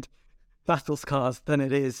and battle scars than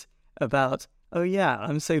it is about, oh yeah,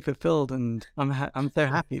 I'm so fulfilled and I'm so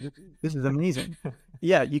happy. This is amazing.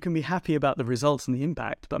 Yeah, you can be happy about the results and the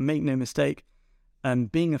impact, but make no mistake,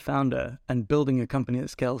 being a founder and building a company that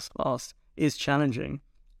scales fast is challenging,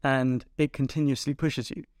 and it continuously pushes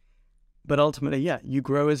you. But ultimately, yeah, you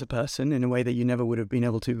grow as a person in a way that you never would have been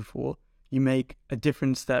able to before. You make a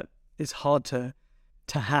difference that is hard to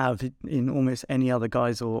have in almost any other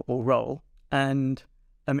guise or role. And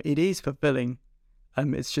it is fulfilling.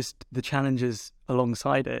 It's just the challenges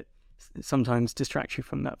alongside it sometimes distract you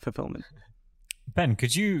from that fulfillment. Ben,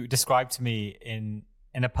 could you describe to me in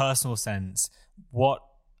a personal sense what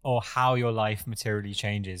or how your life materially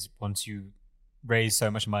changes once you raise so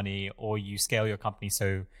much money or you scale your company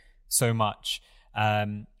so much?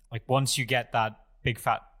 Like once you get that big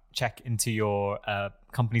fat check into your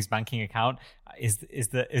company's banking account, is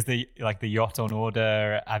the like the yacht on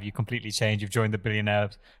order? Have you completely changed? You've joined the Billionaire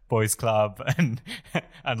Boys Club and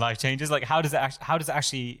life changes. Like how does it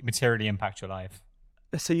actually materially impact your life?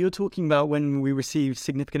 So you're talking about when we received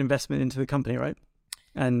significant investment into the company, right?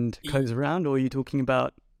 And close around, or are you talking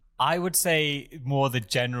about? I would say more the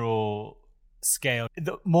general scale.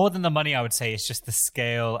 More than the money, I would say it's just the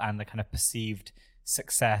scale and the kind of perceived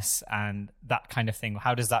success and that kind of thing.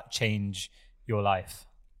 How does that change your life?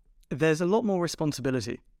 There's a lot more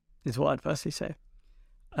responsibility, is what I'd firstly say.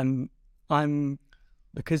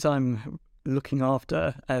 Because I'm looking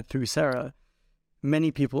after through Cera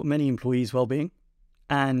many people, many employees' well-being,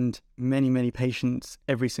 and many patients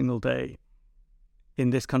every single day in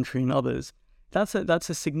this country and others. That's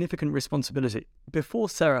a significant responsibility. Before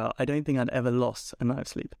Cera, I don't think I'd ever lost a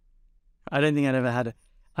night's sleep. I don't think I'd ever had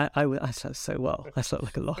I slept so well. I slept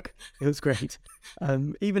like a lock. It was great.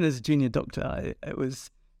 Even as a junior doctor, it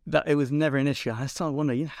was never an issue. I started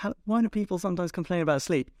wondering, why do people sometimes complain about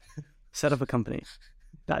sleep? Set up a company.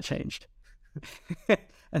 That changed.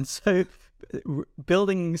 And so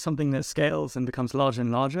building something that scales and becomes larger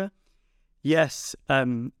and larger, yes,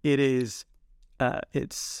 it is,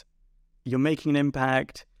 you're making an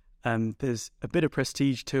impact, there's a bit of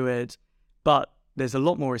prestige to it, but there's a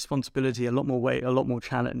lot more responsibility, a lot more weight, a lot more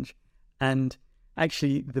challenge. And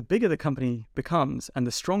actually, the bigger the company becomes and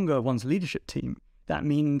the stronger one's leadership team, that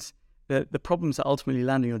means that the problems that ultimately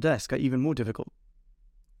land on your desk are even more difficult.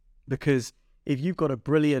 Because if you've got a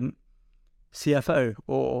brilliant CFO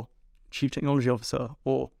or chief technology officer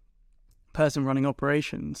or person running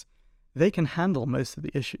operations, they can handle most of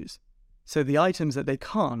the issues. So the items that they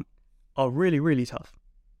can't are really, really tough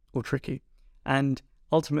or tricky. And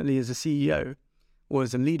ultimately, as a CEO or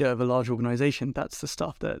as a leader of a large organization, that's the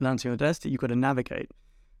stuff that lands on your desk that you've got to navigate.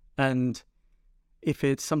 And if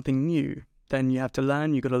it's something new, then you have to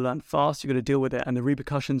learn, you've got to learn fast, you've got to deal with it. And the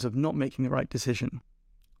repercussions of not making the right decision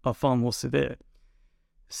are far more severe.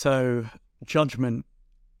 So judgment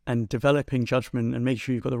and developing judgment and make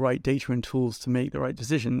sure you've got the right data and tools to make the right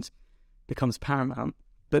decisions becomes paramount.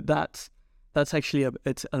 But that's actually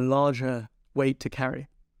it's a larger weight to carry.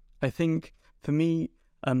 I think for me,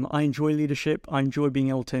 I enjoy leadership. I enjoy being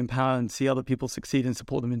able to empower and see other people succeed and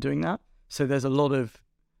support them in doing that. So there's a lot of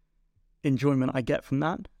enjoyment I get from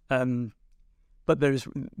that. But there's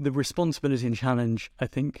the responsibility and challenge, I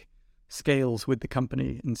think, scales with the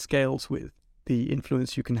company and scales with the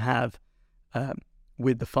influence you can have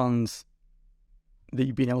with the funds that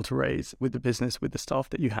you've been able to raise, with the business, with the staff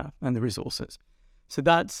that you have and the resources. So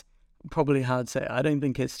that's probably how I'd say it. I don't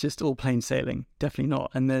think it's just all plain sailing. Definitely not.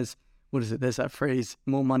 And there's that phrase,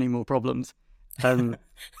 more money, more problems. I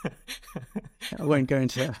won't go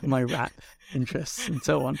into my rap interests and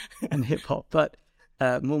so on and hip hop, but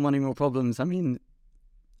more money, more problems. I mean,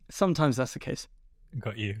 sometimes that's the case.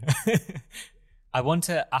 Got you. I want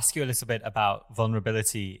to ask you a little bit about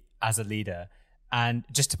vulnerability as a leader. And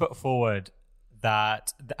just to put forward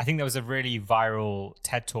that I think there was a really viral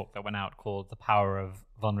TED talk that went out called The Power of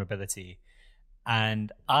Vulnerability.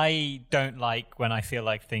 And I don't like when I feel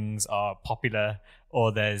like things are popular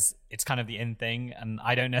or it's kind of the in thing, and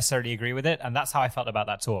I don't necessarily agree with it. And that's how I felt about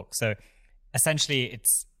that talk. So essentially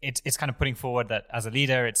it's kind of putting forward that as a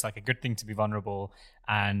leader, it's like a good thing to be vulnerable,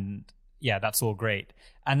 and yeah, that's all great.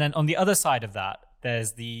 And then on the other side of that,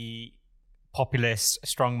 there's the populist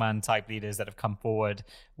strongman type leaders that have come forward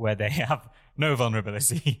where they have no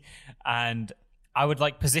vulnerability. And I would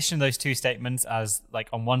position those two statements as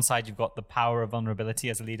on one side, you've got the power of vulnerability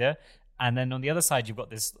as a leader. And then on the other side, you've got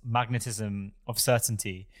this magnetism of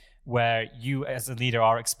certainty where you as a leader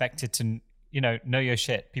are expected to, know your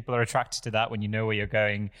shit. People are attracted to that when you know where you're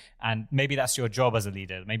going. And maybe that's your job as a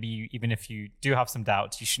leader. Maybe even if you do have some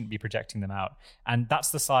doubts, you shouldn't be projecting them out. And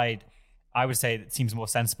that's the side I would say that seems more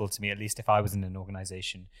sensible to me, at least if I was in an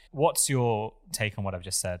organization. What's your take on what I've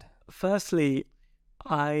just said? Firstly,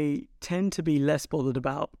 I tend to be less bothered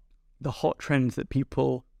about the hot trends that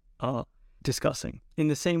people are discussing. In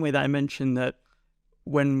the same way that I mentioned that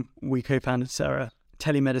when we co-founded Cera,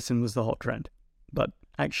 telemedicine was the hot trend. But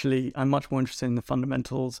actually, I'm much more interested in the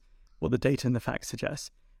fundamentals, what the data and the facts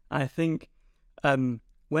suggest. I think when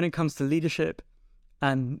it comes to leadership,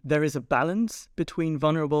 there is a balance between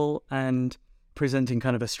vulnerable and presenting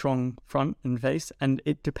kind of a strong front and face. And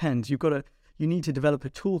it depends. You need to develop a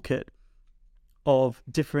toolkit of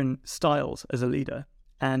different styles as a leader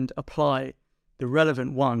and apply the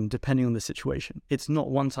relevant one depending on the situation. It's not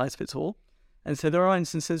one size fits all. And so there are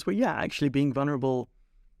instances where, actually being vulnerable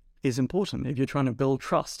is important. If you're trying to build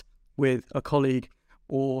trust with a colleague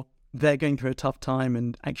or they're going through a tough time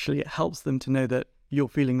and actually it helps them to know that you're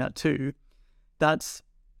feeling that too, that's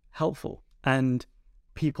helpful. And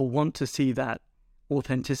people want to see that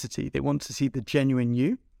authenticity. They want to see the genuine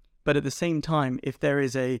you. But at the same time, if there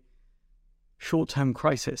is a short-term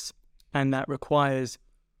crisis and that requires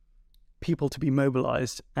people to be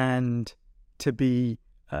mobilized and to be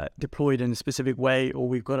deployed in a specific way, or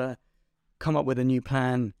we've got to come up with a new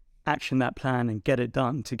plan, action that plan and get it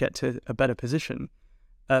done to get to a better position,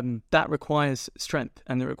 that requires strength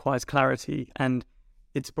and it requires clarity, and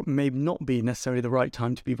it's may not be necessarily the right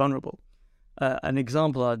time to be vulnerable. An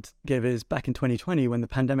example I'd give is back in 2020 when the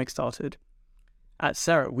pandemic started. At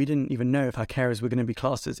Cera, we didn't even know if our carers were going to be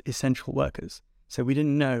classed as essential workers. So we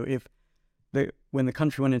didn't know if when the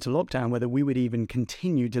country went into lockdown, whether we would even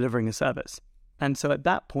continue delivering a service. And so at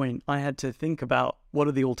that point, I had to think about what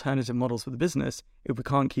are the alternative models for the business if we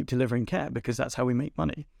can't keep delivering care, because that's how we make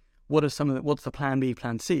money. What's the plan B,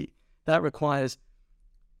 plan C? That requires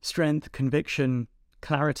strength, conviction,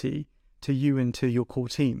 clarity to you and to your core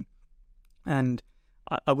team. And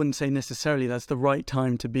I wouldn't say necessarily that's the right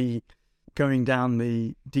time to be going down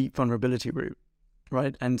the deep vulnerability route,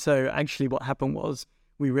 right? And so actually what happened was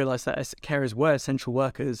we realized that carers were essential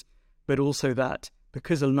workers, but also that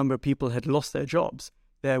because a number of people had lost their jobs,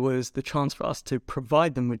 there was the chance for us to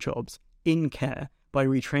provide them with jobs in care by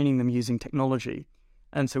retraining them using technology.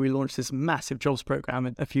 And so we launched this massive jobs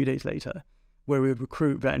program a few days later, where we would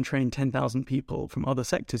recruit, vet and train 10,000 people from other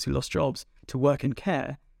sectors who lost jobs to work in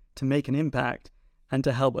care, to make an impact, and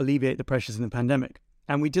to help alleviate the pressures in the pandemic.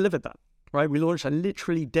 And we delivered that, right? We launched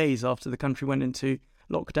literally days after the country went into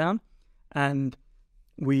lockdown, and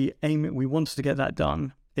we wanted to get that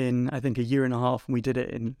done in, I think, a year and a half, and we did it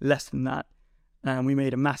in less than that. And we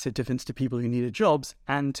made a massive difference to people who needed jobs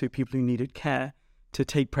and to people who needed care to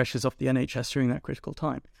take pressures off the NHS during that critical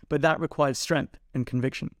time. But that requires strength and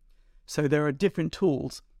conviction. So there are different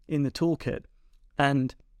tools in the toolkit,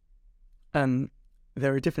 and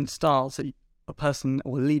there are different styles that a person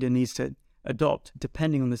or leader needs to adopt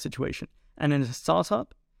depending on the situation. And in a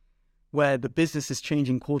startup, where the business is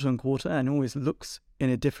changing quarter on quarter and always looks in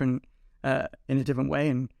a different way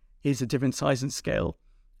and is a different size and scale,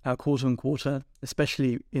 quarter on quarter,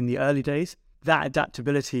 especially in the early days, that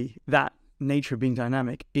adaptability, that nature of being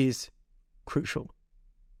dynamic is crucial.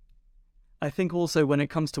 I think also when it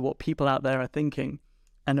comes to what people out there are thinking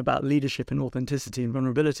and about leadership and authenticity and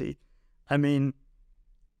vulnerability, I mean,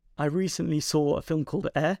 I recently saw a film called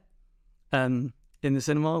Air in the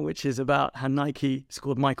cinema, which is about how Nike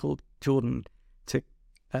scored Michael Jordan to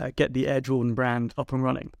get the Air Jordan brand up and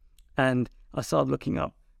running. And I started looking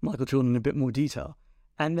up Michael Jordan in a bit more detail.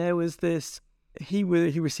 And there was this, he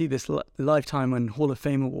received this Lifetime and Hall of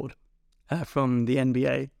Fame award from the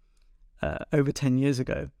NBA over 10 years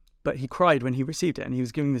ago. But he cried when he received it, and he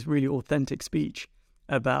was giving this really authentic speech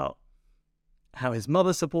about how his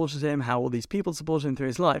mother supported him, how all these people supported him through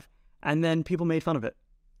his life, and then people made fun of it,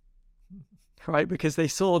 right? Because they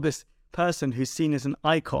saw this person who's seen as an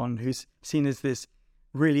icon, who's seen as this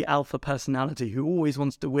really alpha personality, who always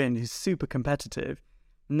wants to win, who's super competitive,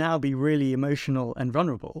 now be really emotional and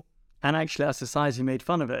vulnerable. And actually our society made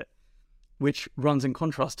fun of it, which runs in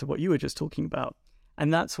contrast to what you were just talking about.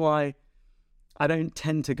 And that's why I don't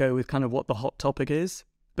tend to go with kind of what the hot topic is,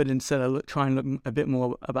 but instead I try and look a bit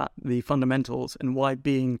more about the fundamentals and why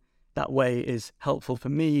being that way is helpful for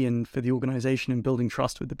me and for the organization and building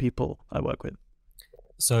trust with the people I work with.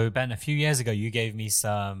 So Ben, a few years ago, you gave me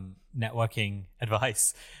some networking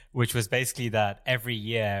advice, which was basically that every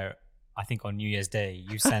year, I think on New Year's Day,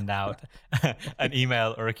 you send out an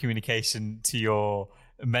email or a communication to your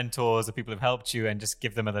mentors or people who've helped you and just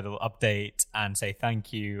give them a little update and say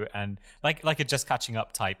thank you, and like a just catching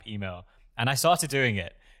up type email. And I started doing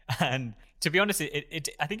it, and to be honest,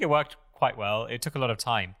 I think it worked quite well. It took a lot of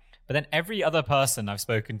time, but then every other person I've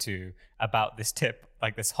spoken to about this tip,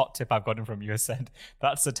 like this hot tip I've gotten from you, has said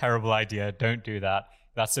that's a terrible idea, don't do that,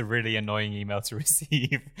 that's a really annoying email to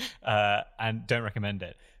receive, and don't recommend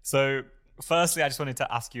it. So firstly, I just wanted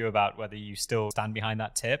to ask you about whether you still stand behind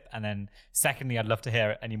that tip. And then secondly, I'd love to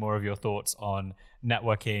hear any more of your thoughts on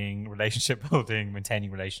networking, relationship building, maintaining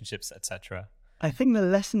relationships, etc. I think the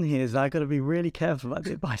lesson here is I got to be really careful about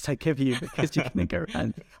the advice I give you, because you can go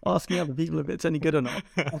around asking other people if it's any good or not.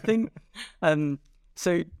 I think,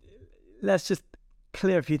 so let's just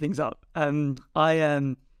clear a few things up.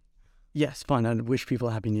 Yes, fine, I'd wish people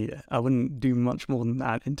a Happy New Year. I wouldn't do much more than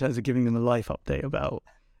that in terms of giving them a life update about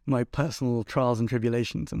my personal trials and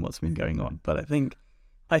tribulations and what's been going on. But I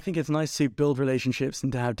think it's nice to build relationships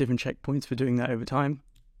and to have different checkpoints for doing that over time.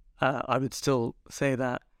 I would still say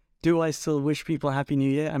that. Do I still wish people a Happy New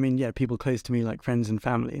Year? I mean, yeah, people close to me like friends and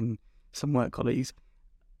family and some work colleagues.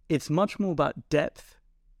 It's much more about depth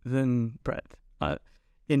than breadth.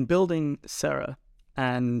 In building Cera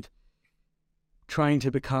and trying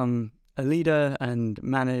to become a leader and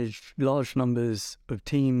manage large numbers of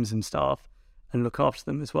teams and staff and look after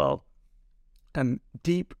them as well,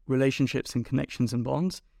 deep relationships and connections and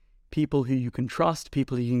bonds, people who you can trust,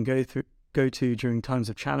 people who you can go to during times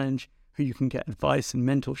of challenge, who you can get advice and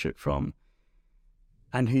mentorship from,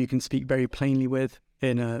 and who you can speak very plainly with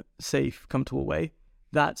in a safe, comfortable way.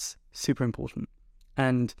 That's super important.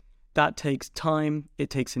 And that takes time, it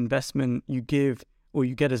takes investment. You give or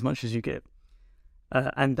you get as much as you give.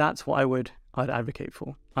 And that's what I'd advocate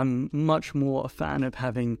for. I'm much more a fan of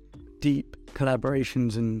having deep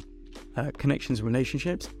collaborations and connections and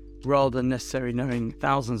relationships, rather than necessarily knowing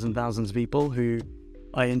thousands and thousands of people who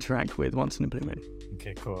I interact with once in a blue moon.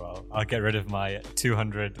 Okay, cool. I'll get rid of my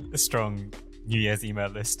 200 strong New Year's email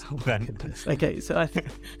list then. Okay, so I think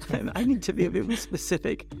I need to be a bit more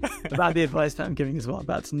specific about the advice that I'm giving as well.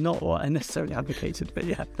 That's not what I necessarily advocated, but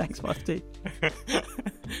yeah, thanks, Marty.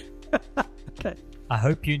 Okay. I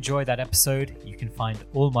hope you enjoyed that episode. You can find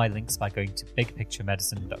all my links by going to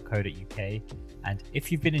bigpicturemedicine.co.uk. And if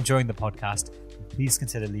you've been enjoying the podcast, please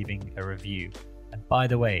consider leaving a review. And by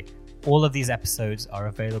the way, all of these episodes are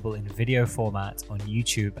available in video format on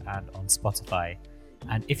YouTube and on Spotify.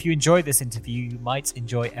 And if you enjoyed this interview, you might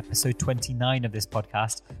enjoy episode 29 of this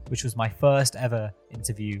podcast, which was my first ever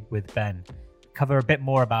interview with Ben. Cover a bit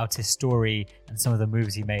more about his story and some of the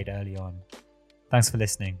moves he made early on. Thanks for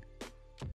listening.